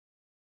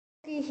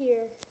See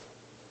here.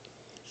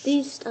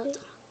 These Stop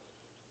talking.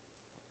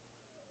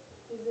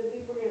 Is the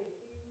people gonna hear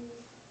you?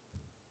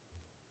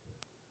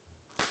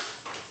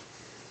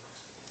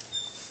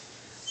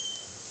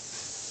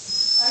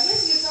 I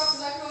guess you can talk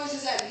because I can always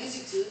just add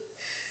music to it.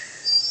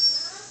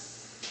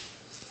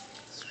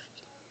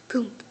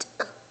 Boom,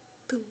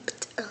 boom,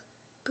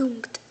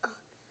 boom.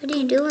 What are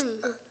you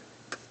doing?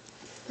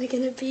 We're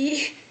gonna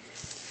be.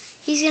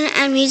 He's gonna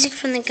add music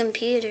from the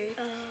computer,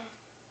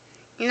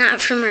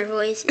 not from our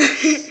voice.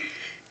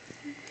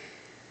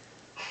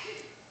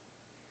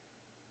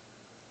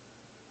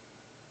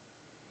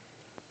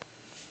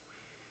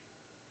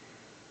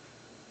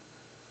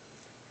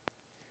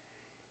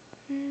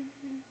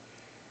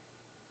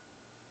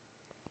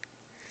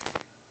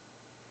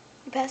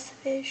 You pass the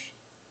fish.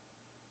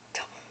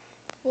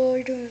 Well,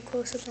 we're doing a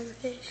close-up on the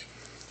fish.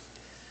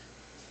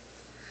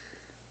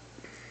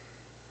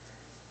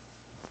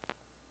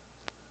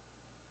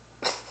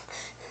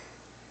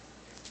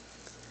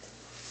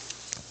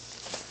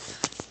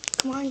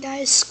 Come on,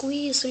 guys,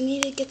 squeeze. We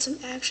need to get some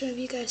action of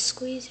you guys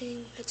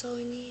squeezing. That's all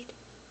we need.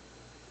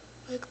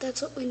 Like,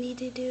 that's what we need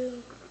to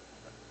do.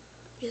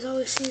 Because all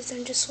we see is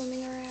them just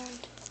swimming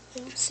around.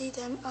 We don't see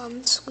them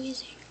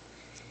squeezing.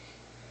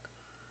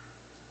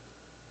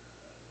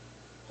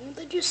 Won't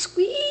they just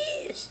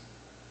squeeze?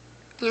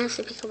 He has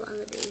to pick up on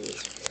the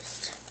babies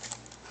first.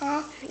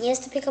 Huh? He has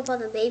to pick up on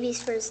the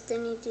babies first,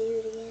 then you do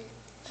it again.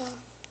 Well,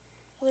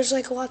 there's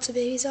like lots of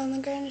babies on the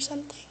ground or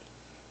something.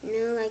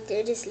 No, like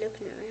they're just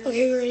looking around.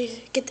 Okay, we're ready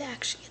to get the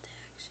action,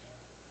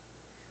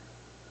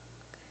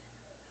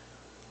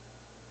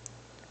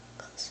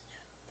 Close it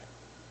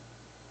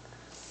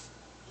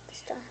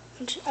up.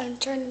 Stop. I'm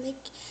trying to make...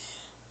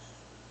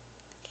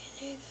 Okay,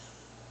 there you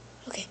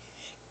go. Okay,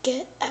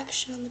 get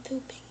action on the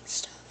pooping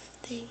stuff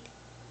thing.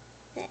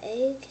 The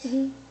egg?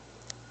 Mm-hmm.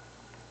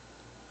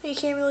 You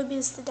can't really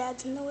because the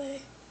dad's in the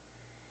way.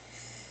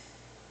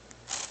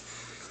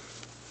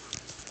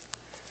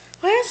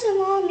 Why is the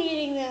mom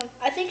eating them?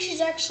 I think she's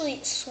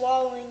actually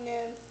swallowing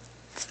them.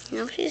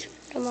 No, she's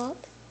put them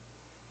up.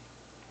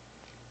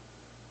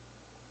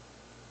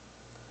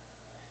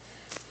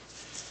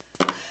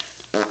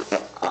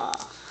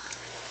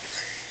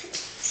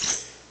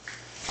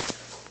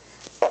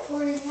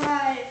 Recording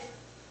live.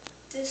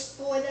 This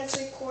boy that's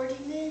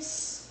recording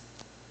this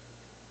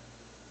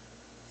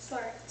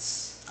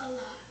farts a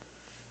lot.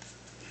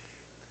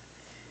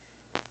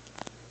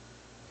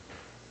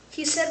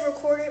 He said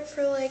record it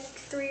for like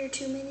 3 or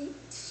 2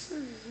 minutes.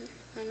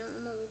 I know,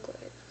 I'm gonna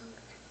record it.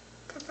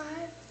 For 5?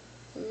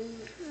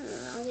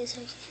 I guess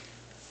I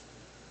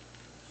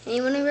can.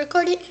 You wanna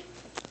record it?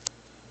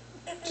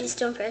 Just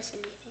don't press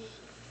anything.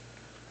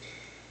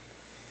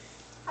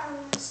 I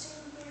want to stay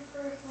in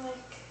here for like...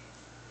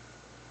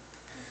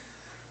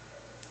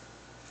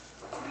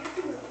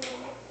 You can record it.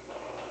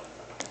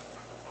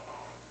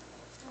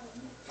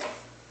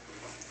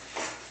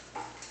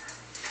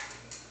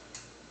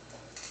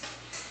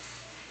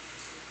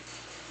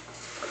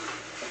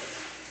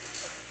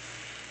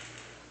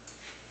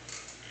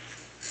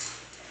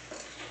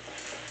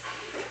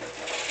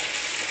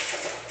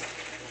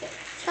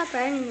 Stop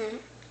writing that.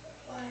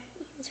 Why?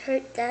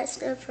 That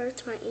stuff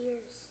hurts my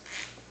ears.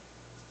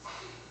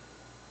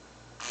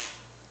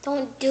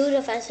 Don't do it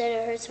if I said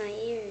it hurts my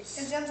ears.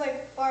 It sounds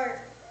like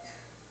fart.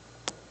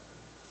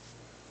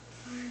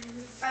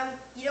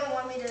 You don't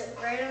want me to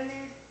write on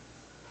there?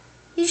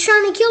 He's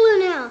trying to kill her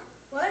now.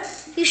 What?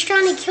 He's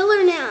trying to kill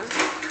her now.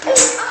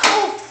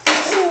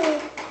 Oh!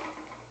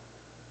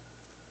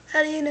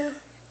 How do you know?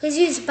 Because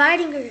he was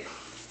biting her.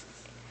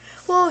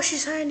 Whoa,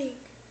 she's hiding.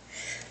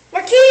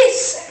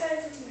 Marquise!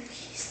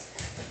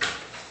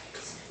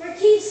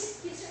 Marquise!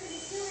 He's trying to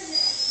kill her now.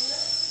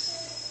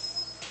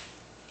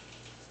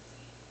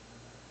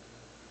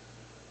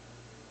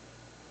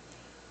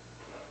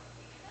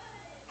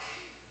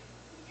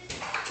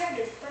 Tried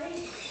to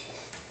bite.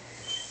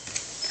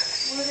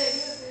 What did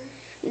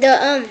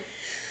I do?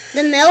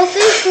 The male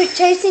fish was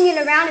chasing it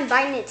around and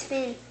biting its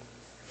fin.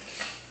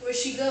 Where'd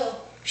she go?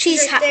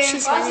 She's Right there.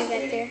 hiding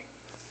back there.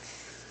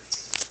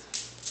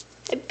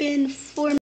 It's been 4 minutes.